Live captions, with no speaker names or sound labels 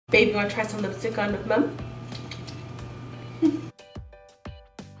Baby, wanna try some lipstick on with mom?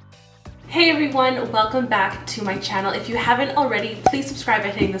 Hey everyone, welcome back to my channel. If you haven't already, please subscribe by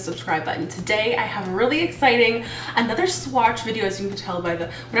hitting the subscribe button. Today I have a really exciting, another swatch video. As you can tell by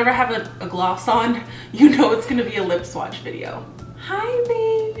whenever I have a gloss on, you know it's gonna be a lip swatch video. Hi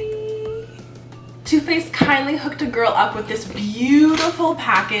baby! Too Faced kindly hooked a girl up with this beautiful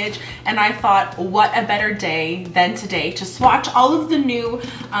package, and I thought what a better day than today to swatch all of the new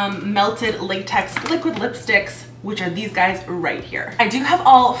melted latex liquid lipsticks, which are these guys right here. I do have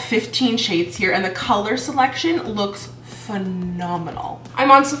all 15 shades here, and the color selection looks phenomenal.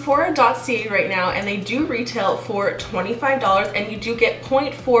 I'm on Sephora.ca right now, and they do retail for $25, and you do get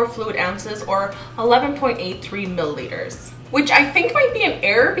 0.4 fluid ounces or 11.83 milliliters. Which I think might be an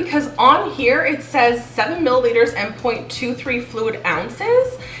error because on here it says 7 milliliters and 0.23 fluid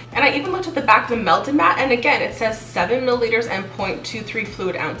ounces. And I even looked at the back of the melted matte, and again it says 7 milliliters and 0.23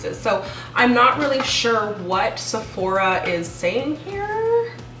 fluid ounces. So I'm not really sure what Sephora is saying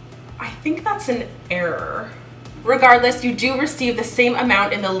here. I think that's an error. Regardless, you do receive the same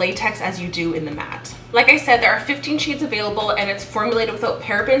amount in the latex as you do in the matte. Like I said, there are 15 shades available, and it's formulated without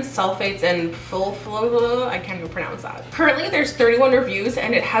parabens, sulfates, and I can't even pronounce that. Currently, there's 31 reviews,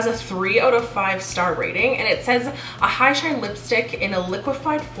 and it has a 3 out of 5 star rating, and it says a high shine lipstick in a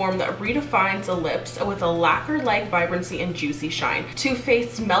liquefied form that redefines the lips with a lacquer-like vibrancy and juicy shine. Too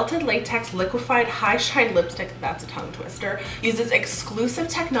Faced melted latex liquefied high shine lipstick, that's a tongue twister, uses exclusive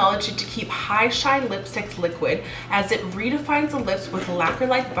technology to keep high shine lipsticks liquid as it redefines the lips with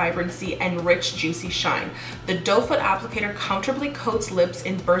lacquer-like vibrancy and rich juicy shine. The doe-foot applicator comfortably coats lips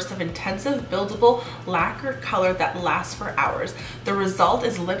in bursts of intensive, buildable, lacquered color that lasts for hours. The result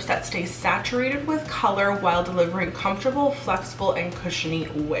is lips that stay saturated with color while delivering comfortable, flexible, and cushiony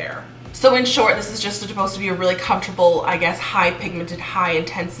wear. So in short, this is just supposed to be a really comfortable, I guess, high pigmented, high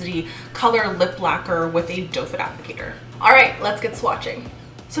intensity color lip lacquer with a doe-foot applicator. All right, let's get swatching.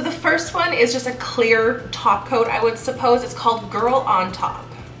 So the first one is just a clear top coat, I would suppose. It's called Girl on Top.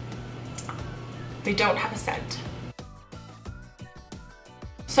 They don't have a scent.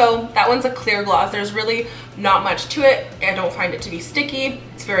 So that one's a clear gloss. There's really not much to it. I don't find it to be sticky.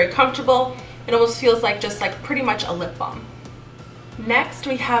 It's very comfortable. It almost feels like just like pretty much a lip balm. Next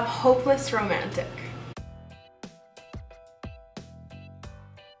we have Hopeless Romantic.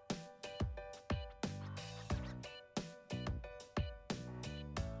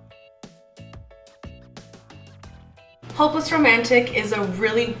 Hopeless Romantic is a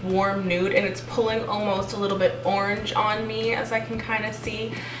really warm nude, and it's pulling almost a little bit orange on me, as I can kind of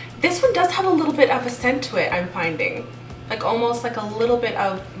see. This one does have a little bit of a scent to it, I'm finding. Like almost like a little bit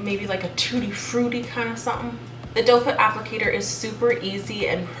of maybe like a tutti fruity kind of something. The doe-foot applicator is super easy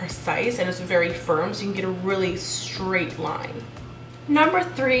and precise, and it's very firm, so you can get a really straight line. Number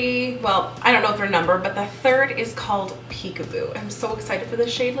 3, well, I don't know if they're numbered, but the third is called Peekaboo. I'm so excited for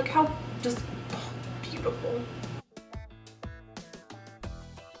this shade. Look how just beautiful.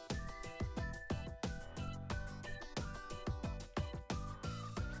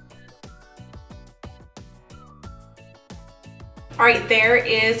 All right, there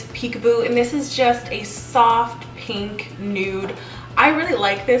is Peekaboo, and this is just a soft pink nude. I really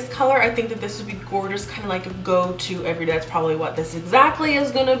like this color. I think that this would be gorgeous, kind of like a go-to every day. That's probably what this exactly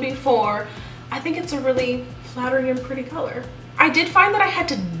is gonna be for. I think it's a really flattering and pretty color. I did find that I had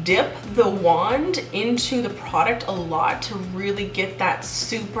to dip the wand into the product a lot to really get that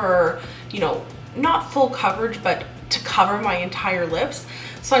super, you know, not full coverage, but to cover my entire lips.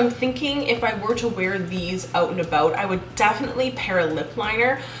 So I'm thinking if I were to wear these out and about, I would definitely pair a lip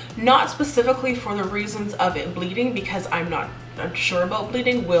liner, not specifically for the reasons of it bleeding, because I'm not sure about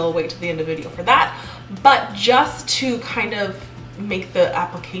bleeding. We'll wait to the end of the video for that, but just to kind of make the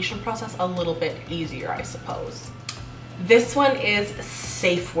application process a little bit easier, I suppose. This one is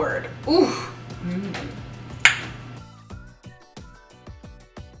Safe Word. Ooh.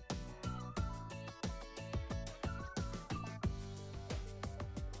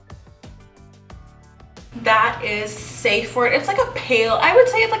 That is Safe Word. It's like a pale, I would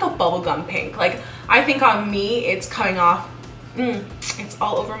say it's like a bubblegum pink. Like, I think on me, it's coming off, it's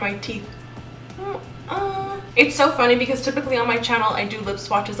all over my teeth. It's so funny because typically on my channel, I do lip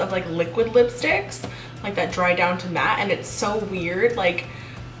swatches of like liquid lipsticks, like that dry down to matte, and it's so weird, like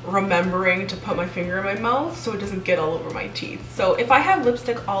remembering to put my finger in my mouth so it doesn't get all over my teeth. So if I have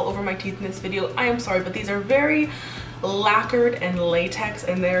lipstick all over my teeth in this video, I am sorry, but these are very lacquered and latex,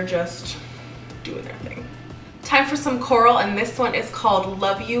 and they're just doing their thing. Time for some coral, and this one is called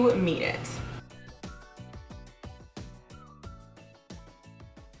Love You, Mean It.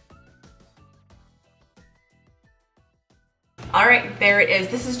 All right, there it is.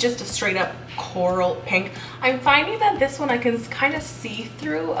 This is just a straight up coral pink. I'm finding that this one I can kind of see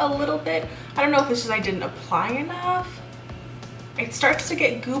through a little bit. I don't know if it's just I didn't apply enough. It starts to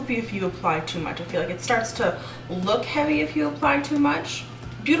get goopy if you apply too much. I feel like it starts to look heavy if you apply too much.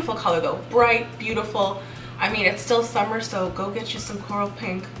 Beautiful color though, bright, beautiful. I mean, it's still summer, so go get you some coral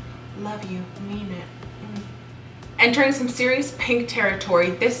pink. Love you, mean it. Entering some serious pink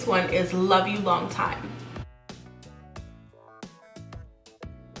territory, this one is Love You Long Time.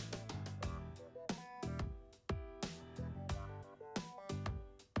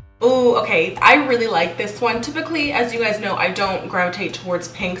 Ooh, okay, I really like this one. Typically, as you guys know, I don't gravitate towards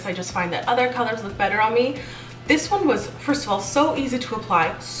pinks. I just find that other colors look better on me. This one was, first of all, so easy to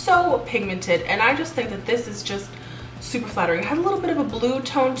apply, so pigmented, and I just think that this is just super flattering. It had a little bit of a blue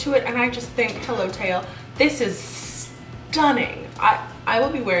tone to it, and I just think, hello tail, this is stunning. I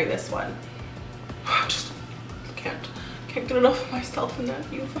will be wearing this one. I just can't get enough of myself in that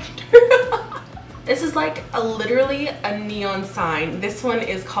viewfinder. This is like literally a neon sign. This one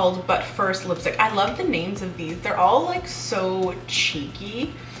is called But First Lipstick. I love the names of these. They're all like so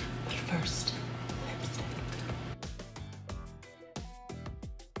cheeky. But First Lipstick.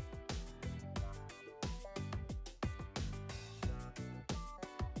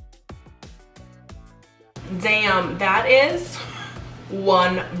 Damn, that is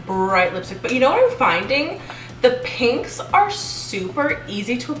one bright lipstick. But you know what I'm finding? The pinks are super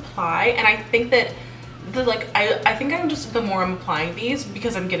easy to apply, and I think that I think I'm just, the more I'm applying these,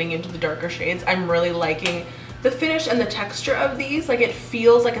 because I'm getting into the darker shades, I'm really liking the finish and the texture of these. Like, it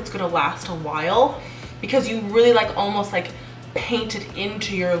feels like it's gonna last a while because you really like almost like paint it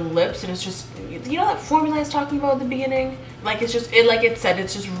into your lips, and it's just, you know that formula I was talking about at the beginning? Like, it's just, like it said,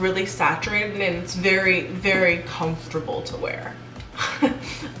 it's just really saturated and it's very, very comfortable to wear.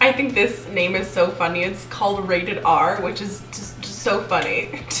 I think this name is so funny. It's called Rated R, which is just so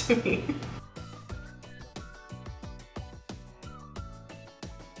funny to me.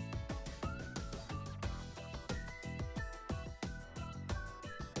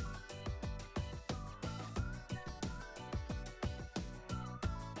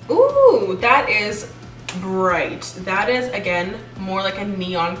 Ooh, that is bright. That is, again, more like a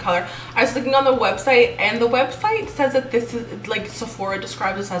neon color. I was looking on the website, and the website says that this is, like, Sephora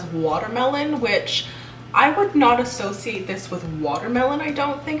describes this as watermelon, which I would not associate this with watermelon, I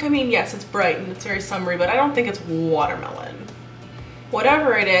don't think. I mean, yes, it's bright and it's very summery, but I don't think it's watermelon.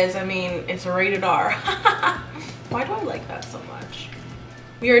 Whatever it is, I mean, it's rated R. Why do I like that so much?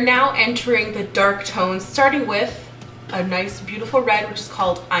 We are now entering the dark tones, starting with a nice, beautiful red, which is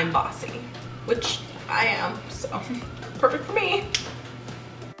called I'm Bossy, which I am, so perfect for me.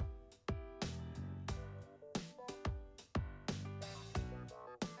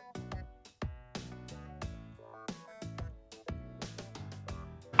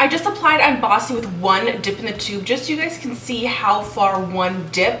 I just applied I'm Bossy with one dip in the tube, just so you guys can see how far one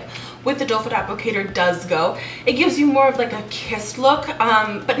dip with the doe-foot applicator does go. It gives you more of like a kissed look,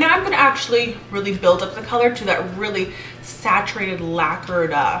 but now I'm gonna actually really build up the color to that really saturated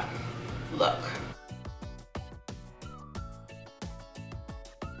lacquered look.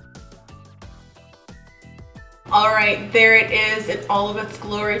 All right, there it is in all of its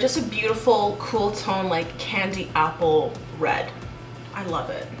glory. Just a beautiful, cool tone, like candy apple red. I love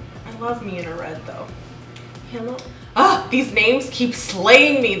it. I love me in a red though. Hello. Ah, these names keep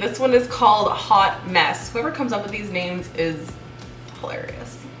slaying me. This one is called Hot Mess. Whoever comes up with these names is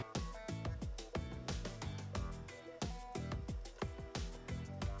hilarious.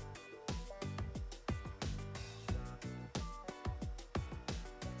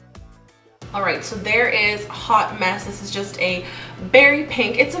 All right, so there is Hot Mess. This is just a berry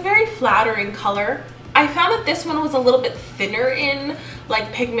pink. It's a very flattering color. I found that this one was a little bit thinner in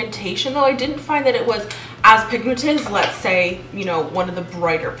like pigmentation, though I didn't find that it was as pigmented as, let's say, you know, one of the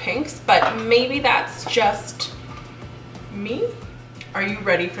brighter pinks, but maybe that's just me. Are you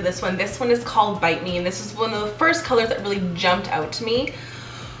ready for this one? This one is called Bite Me, and this is one of the first colors that really jumped out to me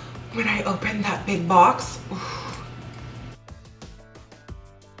when I opened that big box. Oof.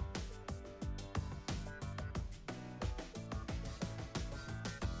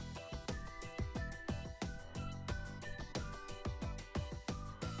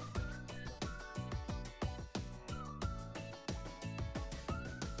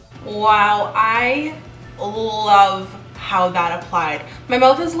 Wow, I love how that applied. My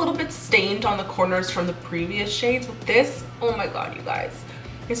mouth is a little bit stained on the corners from the previous shades, but this, oh my god, you guys.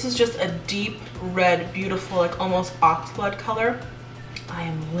 This is just a deep red, beautiful, like almost oxblood color. I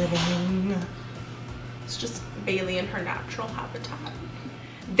am living. It's just Bailey in her natural habitat.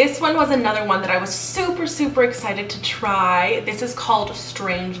 This one was another one that I was super excited to try. This is called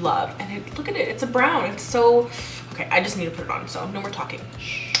Strange Love, and look at it, it's a brown. It's so, okay, I just need to put it on, so no more talking.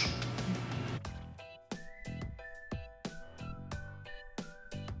 Shh.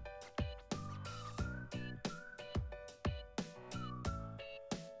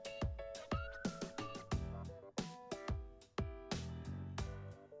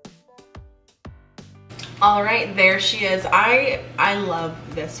 All right, there she is. I love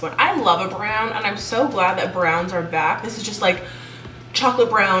this one. I love a brown, and I'm so glad that browns are back. This is just like chocolate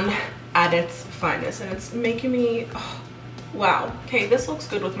brown at its finest, and it's making me, oh, wow. Okay, this looks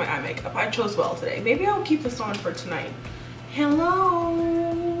good with my eye makeup. I chose well today. Maybe I'll keep this on for tonight.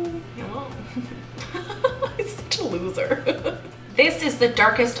 Hello. Hello. I'm such a loser. This is the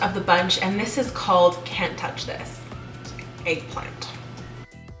darkest of the bunch, and this is called Can't Touch This. Eggplant.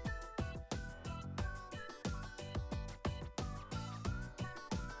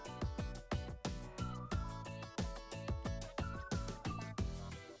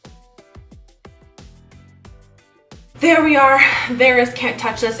 There we are. There is Can't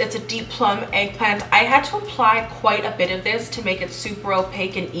Touch This. It's a deep plum eggplant. I had to apply quite a bit of this to make it super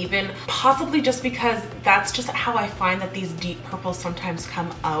opaque and even, possibly just because that's just how I find that these deep purples sometimes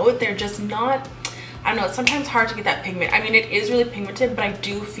come out. They're just not, I don't know, it's sometimes hard to get that pigment. I mean, it is really pigmented, but I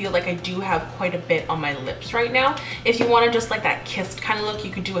do feel like I do have quite a bit on my lips right now. If you want to just like that kissed kind of look, you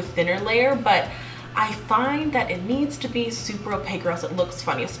could do a thinner layer, but I find that it needs to be super opaque or else it looks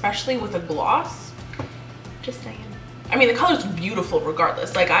funny, especially with a gloss. Just saying. I mean, the color's beautiful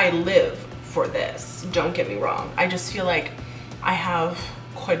regardless. Like, I live for this, don't get me wrong. I just feel like I have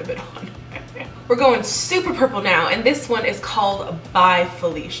quite a bit on. We're going super purple now, and this one is called By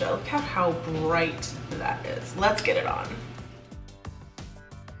Felicia. Look at how bright that is. Let's get it on.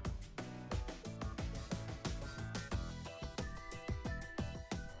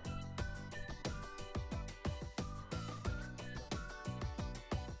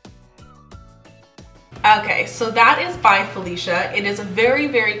 Okay, so that is By Felicia. It is a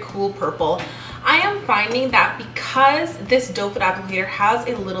very cool purple. I am finding that because this doe-foot applicator has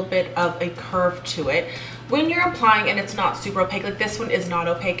a little bit of a curve to it, when you're applying and it's not super opaque, like this one is not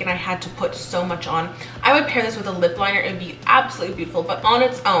opaque and I had to put so much on, I would pair this with a lip liner and be absolutely beautiful. But on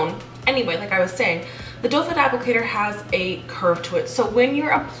its own, anyway, like I was saying, the doe-foot applicator has a curve to it. So when you're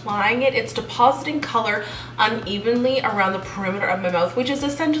applying it, it's depositing color unevenly around the perimeter of my mouth, which is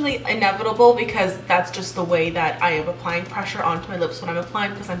essentially inevitable because that's just the way that I am applying pressure onto my lips when I'm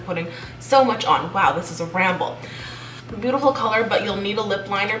applying because I'm putting so much on. Wow, this is a ramble. Beautiful color, but you'll need a lip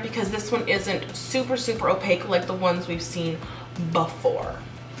liner because this one isn't super opaque like the ones we've seen before.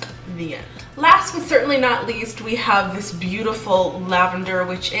 The end. Last but certainly not least, we have this beautiful lavender,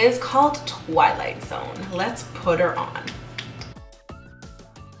 which is called Twilight Zone. Let's put her on.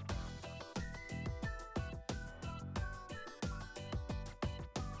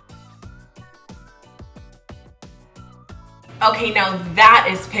 Okay, now that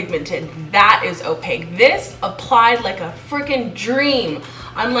is pigmented. That is opaque. This applied like a freaking dream.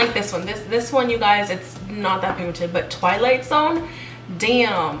 Unlike this one. This one, you guys, it's not that pigmented, but Twilight Zone,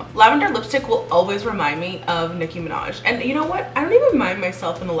 damn. Lavender lipstick will always remind me of Nicki Minaj. And you know what? I don't even mind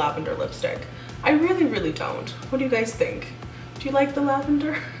myself in a lavender lipstick. I really don't. What do you guys think? Do you like the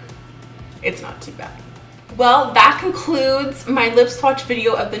lavender? It's not too bad. Well, that concludes my lip swatch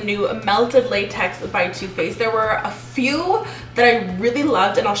video of the new Melted Latex by Too Faced. There were a few that I really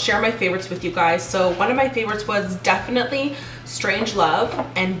loved, and I'll share my favorites with you guys. So one of my favorites was definitely Strange Love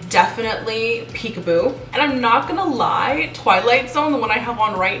and definitely Peekaboo. And I'm not gonna lie, Twilight Zone, the one I have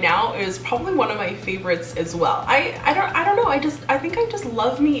on right now, is probably one of my favorites as well. I don't know, I think I just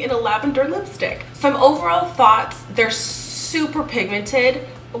love me in a lavender lipstick. Some overall thoughts, they're super pigmented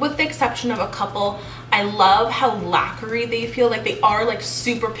with the exception of a couple. I love how lacquery they feel, like they are like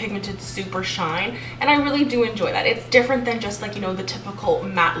super pigmented, super shine, and I really do enjoy that. It's different than just like, you know, the typical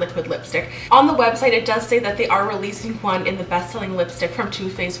matte liquid lipstick. On the website it does say that they are releasing one in the best-selling lipstick from Too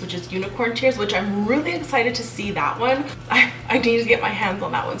Faced, which is Unicorn Tears, which I'm really excited to see that one. I need to get my hands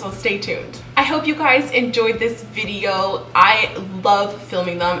on that one, so stay tuned. I hope you guys enjoyed this video. I love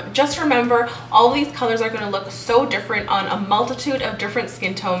filming them. Just remember, all these colors are going to look so different on a multitude of different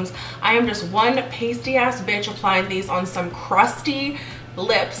skin tones. I am just one pasty ass bitch applying these on some crusty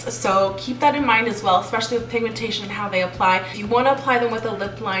lips, so keep that in mind as well, especially with pigmentation and how they apply. If you want to apply them with a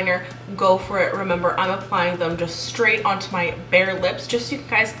lip liner, go for it. Remember, I'm applying them just straight onto my bare lips, just so you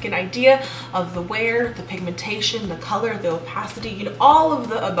guys get an idea of the wear, the pigmentation, the color, the opacity, you know, all of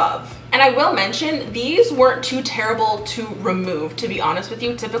the above. And I will mention, these weren't too terrible to remove, to be honest with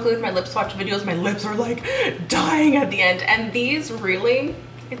you. Typically with my lip swatch videos, my lips are like dying at the end, and these really,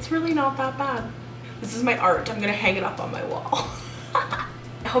 It's really not that bad. This is my art. I'm gonna hang it up on my wall.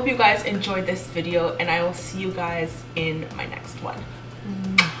 I hope you guys enjoyed this video, and I will see you guys in my next one.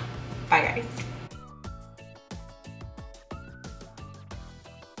 Bye guys.